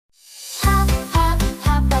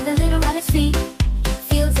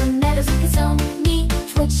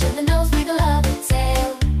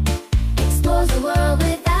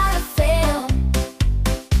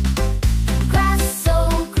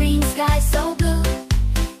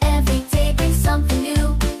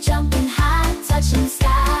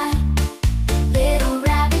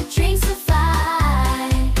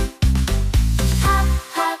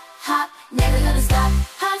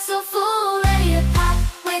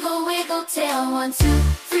tail. 1, 2,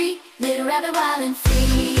 3, little rabbit wild and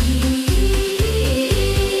free.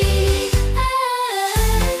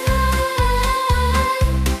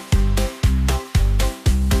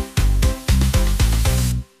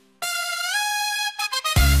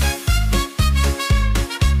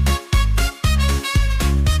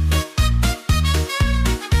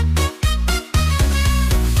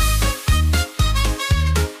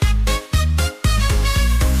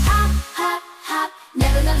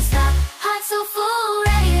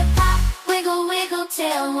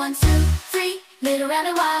 Tail, 1, 2, 3, little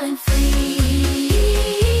rabbit wild and free.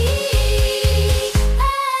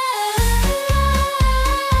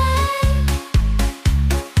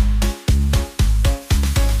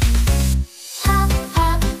 Hop,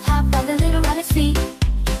 hop, hop by the little rabbit's feet.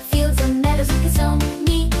 Fields and meadows with its own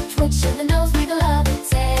meat. Twitch of the nose, wiggle of the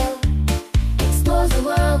tail. Explores the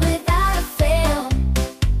world without a fail.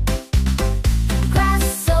 Grass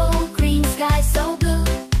so green, sky so blue.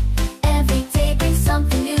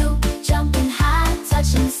 Something new, jumping high,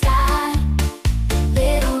 touching the sky.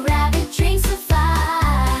 Little rabbit dreams to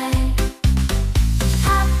fly.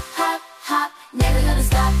 Hop, hop, hop, never gonna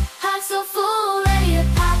stop. Heart so full, ready to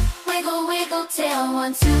pop. Wiggle, wiggle, tail,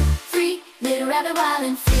 1, 2, 3, little rabbit wild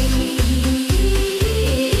and free.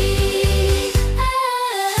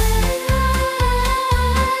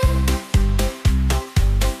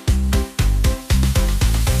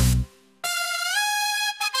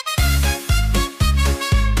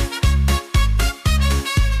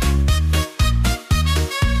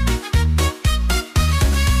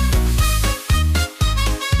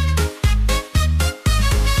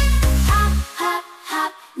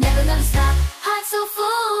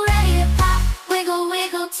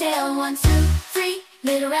 Tail, 1, 2, 3,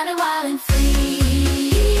 little rabbit wild and free.